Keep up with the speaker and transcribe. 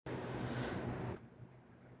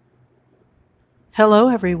Hello,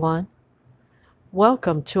 everyone.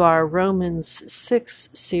 Welcome to our Romans 6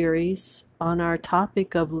 series on our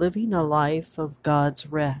topic of living a life of God's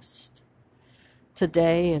rest.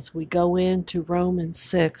 Today, as we go into Romans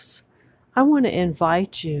 6, I want to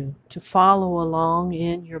invite you to follow along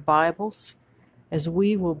in your Bibles as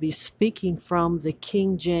we will be speaking from the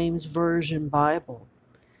King James Version Bible.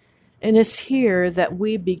 And it's here that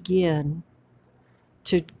we begin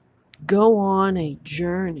to go on a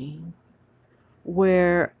journey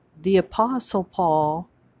where the Apostle Paul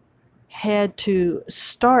had to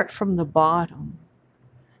start from the bottom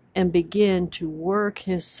and begin to work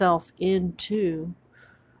himself into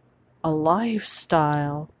a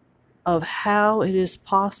lifestyle of how it is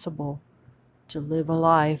possible to live a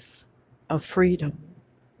life of freedom.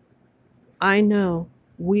 I know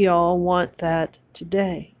we all want that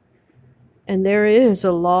today. And there is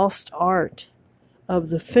a lost art of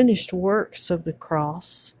the finished works of the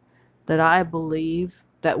cross that I believe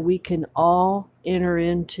that we can all enter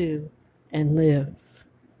into and live.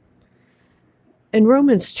 In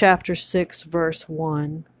Romans chapter 6, verse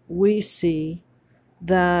 1, we see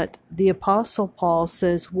that the Apostle Paul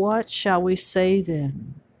says, "What shall we say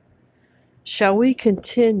then? Shall we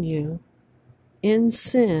continue in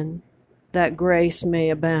sin that grace may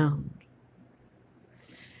abound?"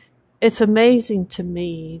 It's amazing to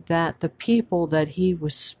me that the people that he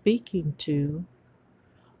was speaking to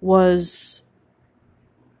was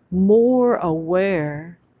more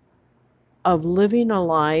aware of living a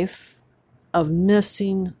life of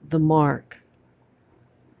missing the mark.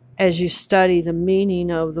 As you study the meaning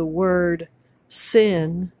of the word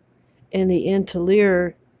sin in the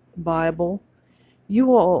Interlinear Bible, you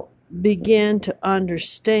will begin to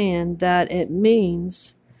understand that it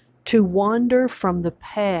means to wander from the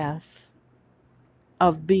path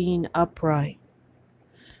of being upright,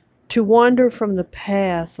 to wander from the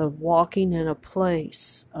path of walking in a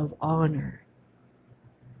place of honor.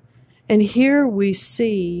 And here we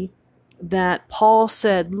see that Paul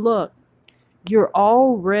said, look, you're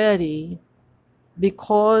already,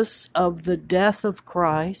 because of the death of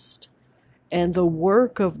Christ and the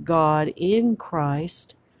work of God in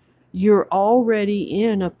Christ, you're already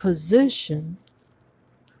in a position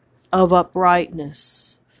of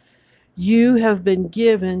uprightness. You have been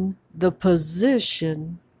given the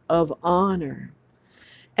position of honor.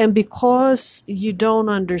 And because you don't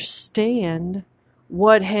understand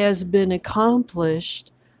what has been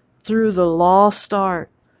accomplished through the lost art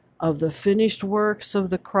of the finished works of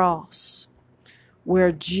the cross,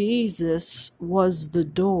 where Jesus was the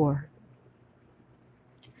door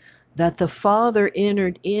that the Father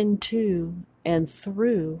entered into and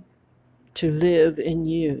through to live in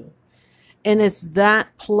you. And it's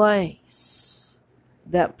that place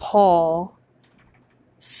that Paul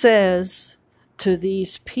says to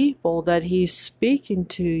these people that he's speaking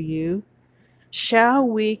to you, shall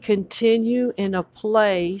we continue in a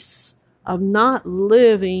place of not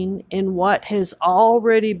living in what has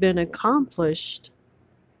already been accomplished,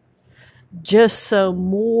 just so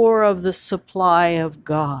more of the supply of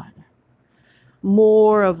God,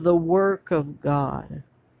 more of the work of God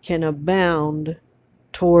can abound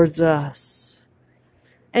towards us?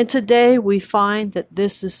 And today we find that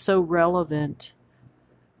this is so relevant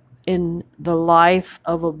in the life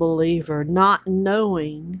of a believer, not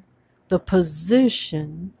knowing the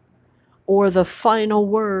position or the final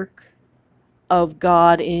work of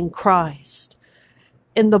God in Christ.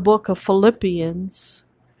 In the book of Philippians,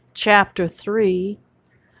 chapter 3,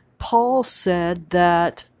 Paul said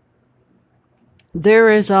that there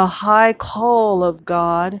is a high call of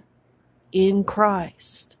God in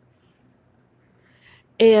Christ.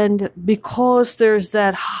 And because there's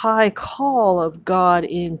that high call of God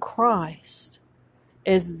in Christ,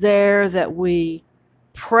 it's there that we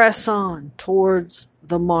press on towards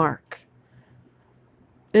the mark.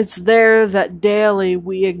 It's there that daily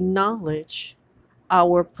we acknowledge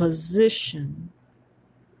our position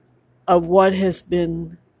of what has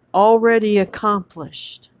been already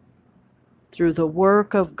accomplished through the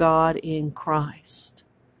work of God in Christ.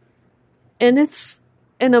 And it's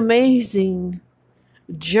an amazing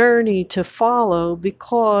journey to follow,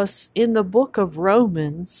 because in the book of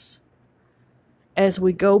Romans, as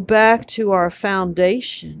we go back to our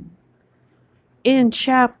foundation, in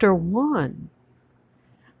chapter 1,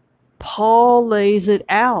 Paul lays it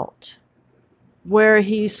out where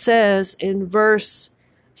he says in verse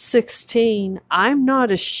 16, I'm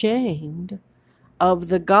not ashamed of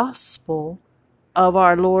the gospel of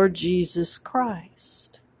our Lord Jesus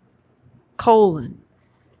Christ,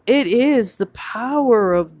 it is the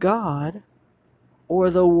power of God, or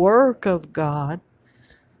the work of God,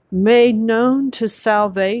 made known to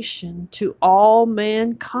salvation to all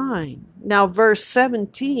mankind. Now, verse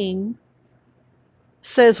 17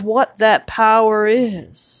 says what that power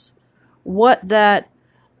is, what that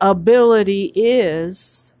ability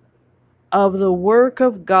is of the work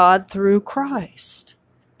of God through Christ.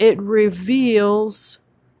 It reveals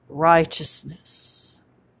righteousness.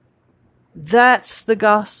 That's the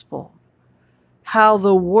gospel. How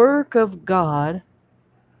the work of God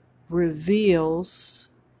reveals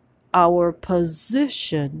our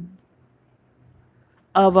position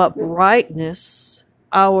of uprightness,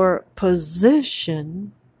 our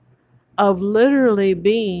position of literally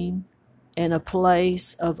being in a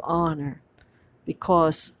place of honor.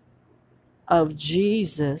 Because of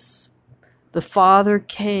Jesus, the Father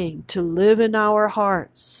came to live in our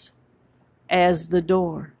hearts as the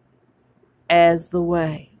door, as the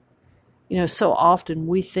way. You know, so often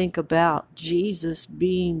we think about Jesus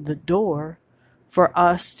being the door for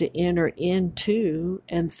us to enter into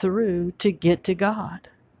and through to get to God.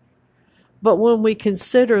 But when we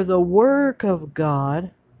consider the work of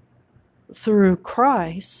God through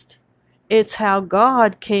Christ, it's how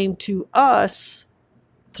God came to us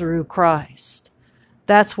through Christ.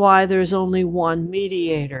 That's why there's only one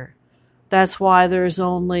mediator. That's why there's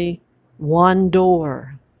only one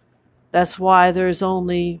door. That's why there's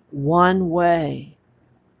only one way,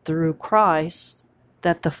 through Christ,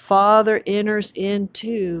 that the Father enters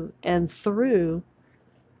into and through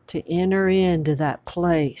to enter into that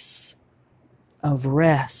place of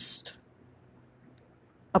rest.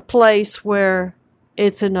 A place where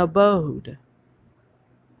it's an abode,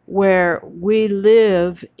 where we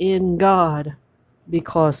live in God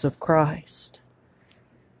because of Christ.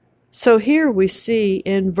 So here we see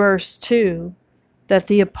in verse 2 that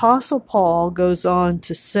the Apostle Paul goes on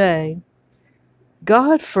to say,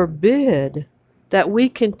 God forbid that we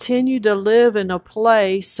continue to live in a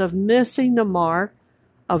place of missing the mark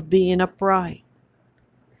of being upright.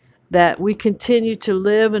 That we continue to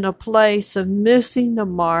live in a place of missing the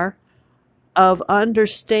mark of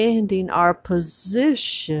understanding our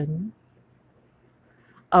position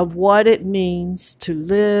of what it means to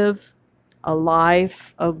live a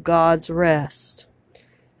life of God's rest.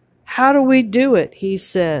 How do we do it? He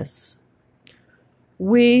says,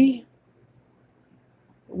 we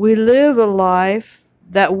live a life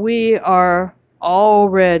that we are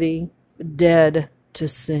already dead to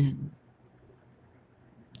sin.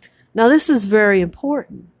 Now this is very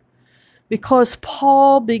important because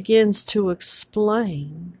Paul begins to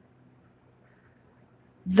explain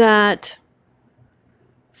that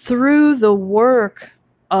through the work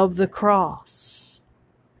of the cross,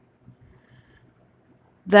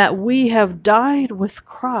 that we have died with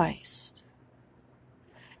Christ.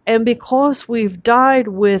 And because we've died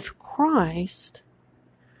with Christ,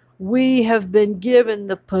 we have been given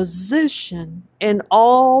the position in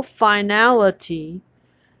all finality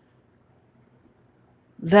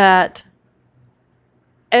that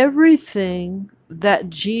everything that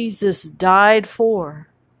Jesus died for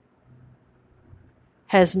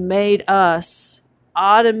has made us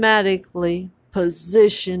automatically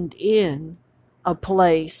positioned in a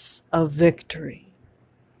place of victory.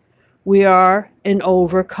 We are an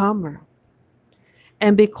overcomer.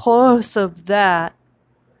 And because of that,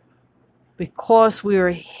 because we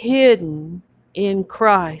are hidden in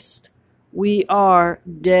Christ, we are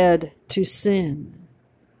dead to sin.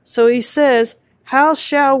 So he says, how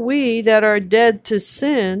shall we that are dead to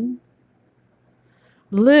sin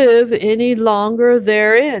live any longer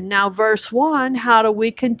therein? Now, verse 1, how do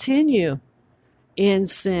we continue in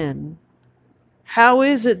sin? How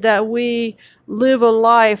is it that we live a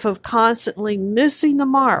life of constantly missing the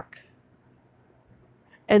mark?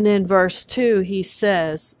 And then verse 2, he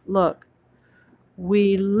says, look,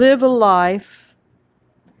 we live a life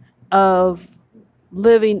of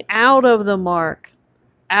living out of the mark,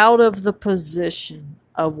 out of the position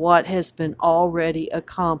of what has been already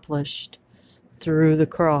accomplished through the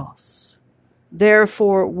cross.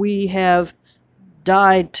 Therefore, we have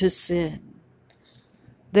died to sin.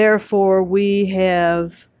 Therefore, we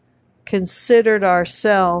have considered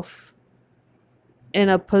ourselves in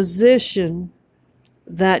a position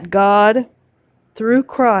that God, through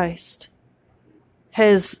Christ,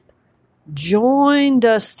 has joined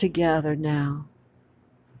us together now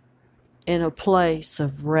in a place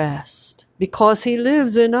of rest because He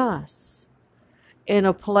lives in us, in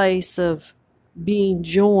a place of being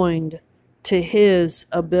joined to His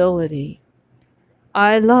ability.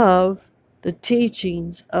 I love the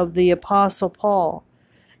teachings of the Apostle Paul,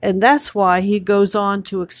 and that's why he goes on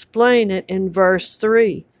to explain it in verse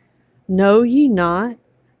 3. Know ye not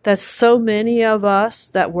that so many of us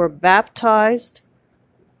that were baptized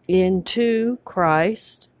into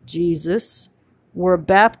Christ Jesus, were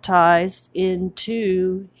baptized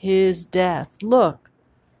into his death. Look,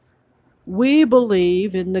 we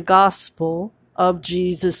believe in the gospel of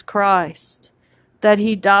Jesus Christ, that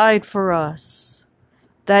he died for us,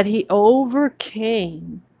 that he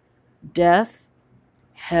overcame death,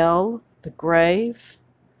 hell, the grave,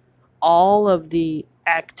 all of the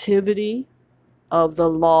activity of the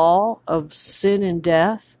law of sin and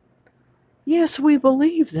death. Yes, we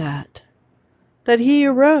believe that he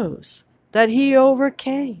arose, that he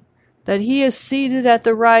overcame, that he is seated at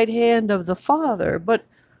the right hand of the Father. But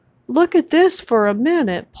look at this for a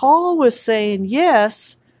minute. Paul was saying,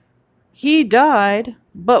 yes, he died,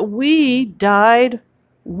 but we died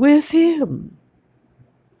with him.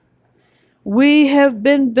 We have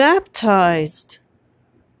been baptized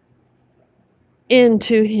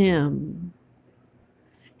into him.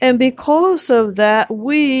 And because of that,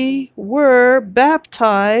 we were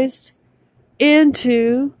baptized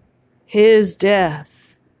into his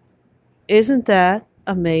death. Isn't that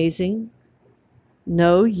amazing?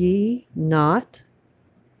 Know ye not?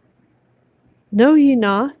 Know ye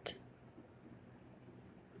not?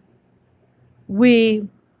 We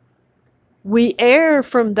err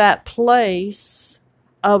from that place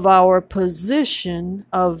of our position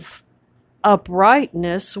of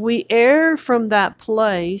uprightness. We err from that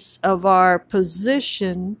place of our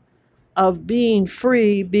position of being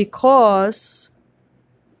free because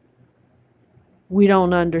we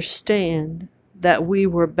don't understand that we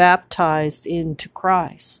were baptized into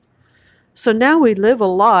Christ. So now we live a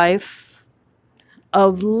life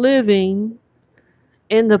of living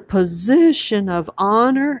in the position of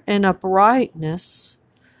honor and uprightness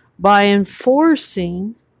by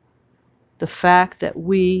enforcing the fact that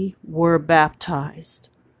we were baptized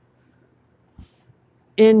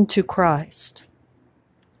into Christ.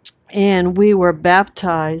 And we were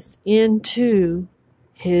baptized into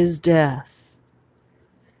his death.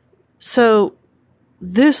 So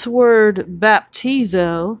this word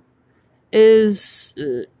baptizo is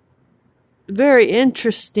very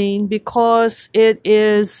interesting because it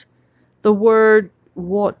is the word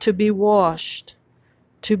to be washed,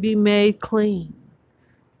 to be made clean,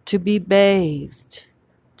 to be bathed,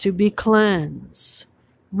 to be cleansed,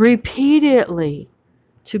 repeatedly,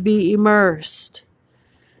 to be immersed,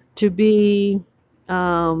 to be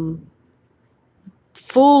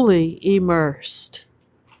fully immersed.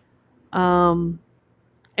 And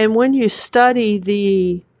when you study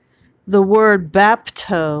the word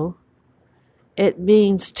bapto, it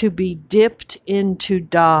means to be dipped into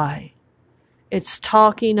dye. It's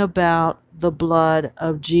talking about the blood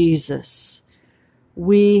of Jesus.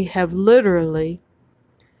 We have literally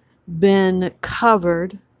been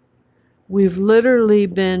covered. We've literally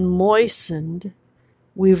been moistened.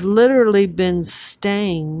 We've literally been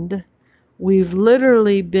stained. We've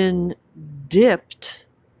literally been dipped.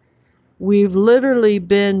 We've literally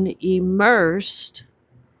been immersed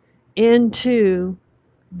into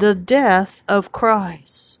the death of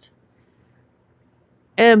Christ.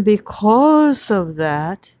 And because of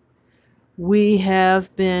that, we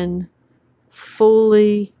have been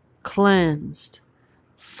fully cleansed,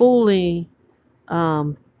 fully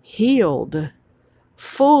healed,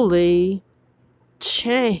 fully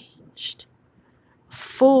changed,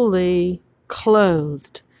 fully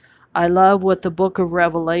clothed. I love what the book of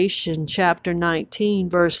Revelation, chapter 19,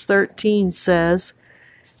 verse 13 says.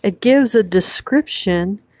 It gives a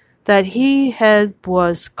description that he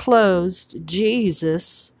was clothed,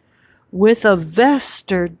 Jesus, with a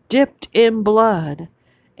vesture dipped in blood,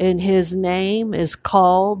 and his name is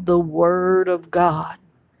called the Word of God.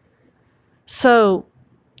 So,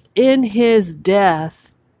 in his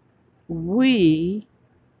death, we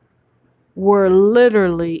were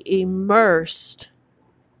literally immersed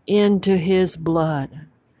into his blood.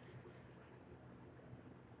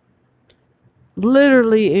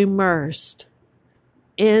 Literally immersed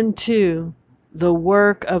into the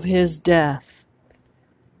work of his death.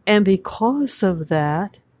 And because of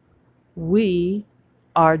that, we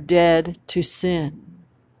are dead to sin.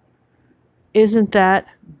 Isn't that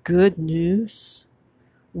good news?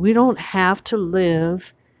 We don't have to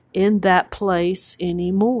live in that place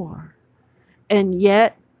anymore. And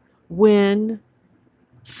yet, when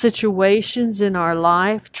situations in our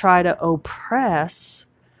life try to oppress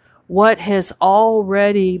what has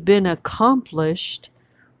already been accomplished,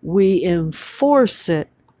 we enforce it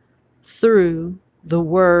through the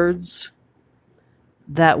words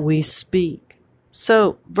that we speak.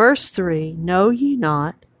 So, verse 3, know ye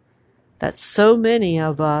not that so many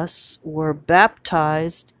of us were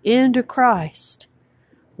baptized into Christ,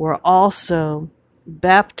 were also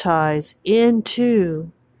baptized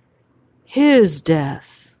into his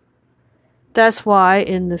death. That's why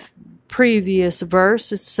in the previous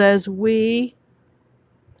verse it says we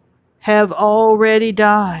have already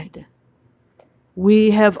died.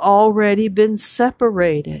 We have already been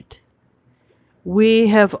separated. We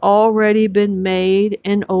have already been made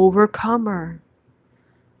an overcomer.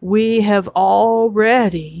 We have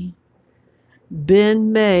already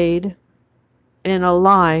been made in a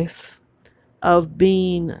life of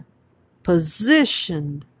being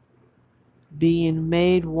positioned, being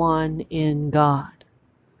made one in God.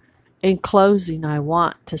 In closing, I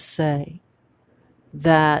want to say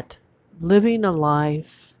that living a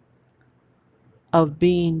life of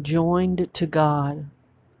being joined to God,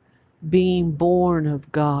 being born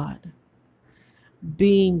of God,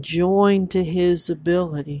 being joined to His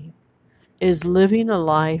ability, is living a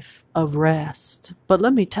life of rest. But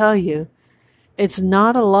let me tell you, it's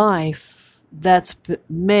not a life that's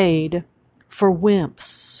made for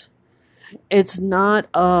wimps. It's not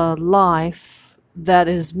a life that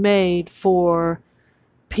is made for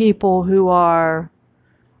people who are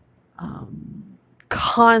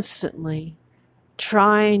constantly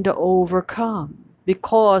trying to overcome,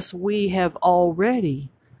 because we have already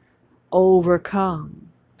overcome.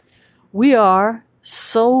 We are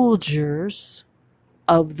soldiers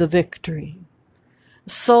of the victory,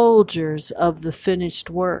 soldiers of the finished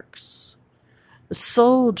works,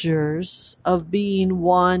 soldiers of being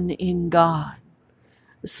one in God,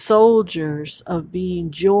 soldiers of being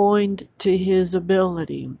joined to His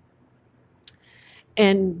ability.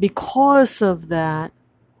 And because of that,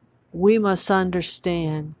 we must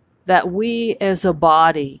understand that we as a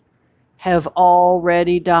body have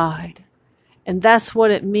already died. And that's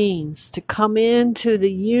what it means to come into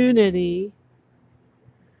the unity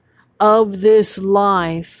of this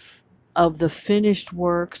life of the finished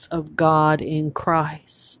works of God in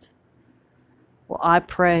Christ. Well, I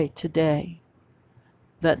pray today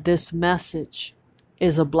that this message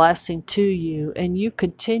is a blessing to you, and you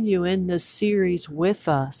continue in this series with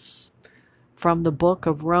us from the book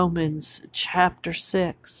of Romans, chapter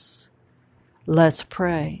 6. Let's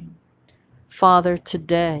pray. Father,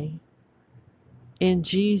 today, in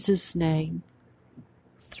Jesus' name,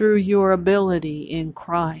 through your ability in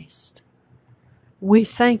Christ, we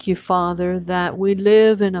thank you, Father, that we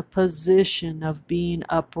live in a position of being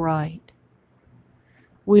upright.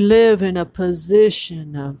 We live in a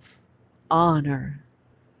position of honor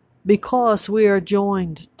because we are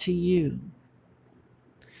joined to you.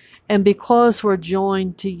 And because we're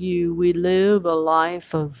joined to you, we live a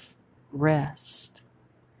life of rest.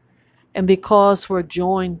 And because we're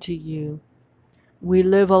joined to you, we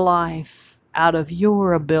live a life out of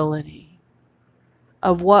your ability,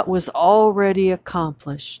 of what was already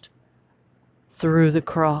accomplished through the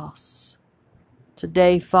cross.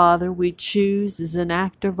 Today, Father, we choose as an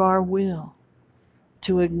act of our will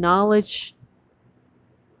to acknowledge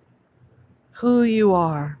who you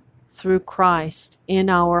are through Christ in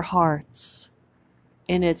our hearts.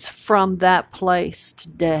 And it's from that place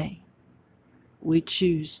today we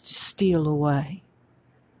choose to steal away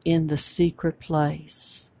in the secret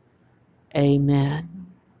place. Amen.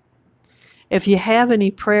 If you have any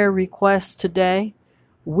prayer requests today,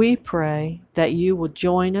 we pray that you will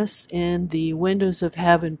join us in the Windows of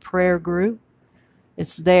Heaven prayer group.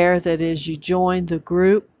 It's there that as you join the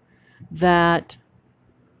group, that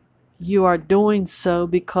you are doing so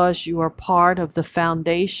because you are part of the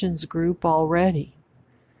Foundations group already.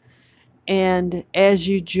 And as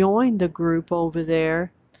you join the group over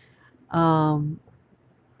there,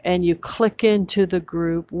 and you click into the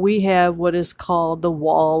group, we have what is called the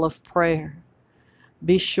Wall of Prayer.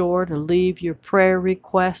 Be sure to leave your prayer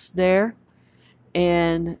requests there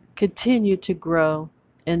and continue to grow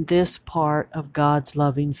in this part of God's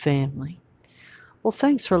loving family. Well,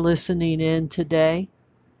 thanks for listening in today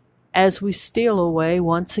as we steal away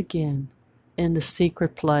once again in the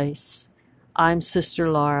secret place. I'm Sister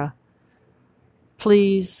Laura.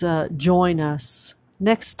 Please join us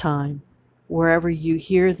next time wherever you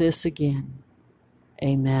hear this again.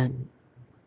 Amen.